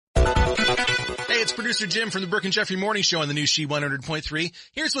it's producer Jim from the Brooke and Jeffrey Morning Show on the new She 100.3.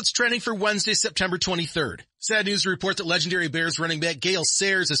 Here's what's trending for Wednesday, September 23rd. Sad news to report that legendary Bears running back Gale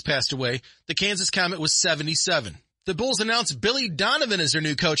Sayers has passed away. The Kansas Comet was 77. The Bulls announced Billy Donovan as their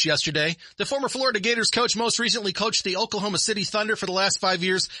new coach yesterday. The former Florida Gators coach most recently coached the Oklahoma City Thunder for the last 5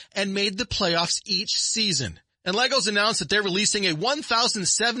 years and made the playoffs each season. And Legos announced that they're releasing a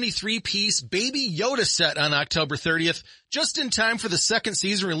 1,073-piece Baby Yoda set on October 30th, just in time for the second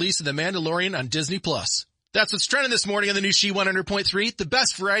season release of The Mandalorian on Disney+. That's what's trending this morning on the new She 100.3, the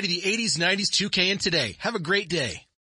best variety of the 80s, 90s, 2K, and today. Have a great day.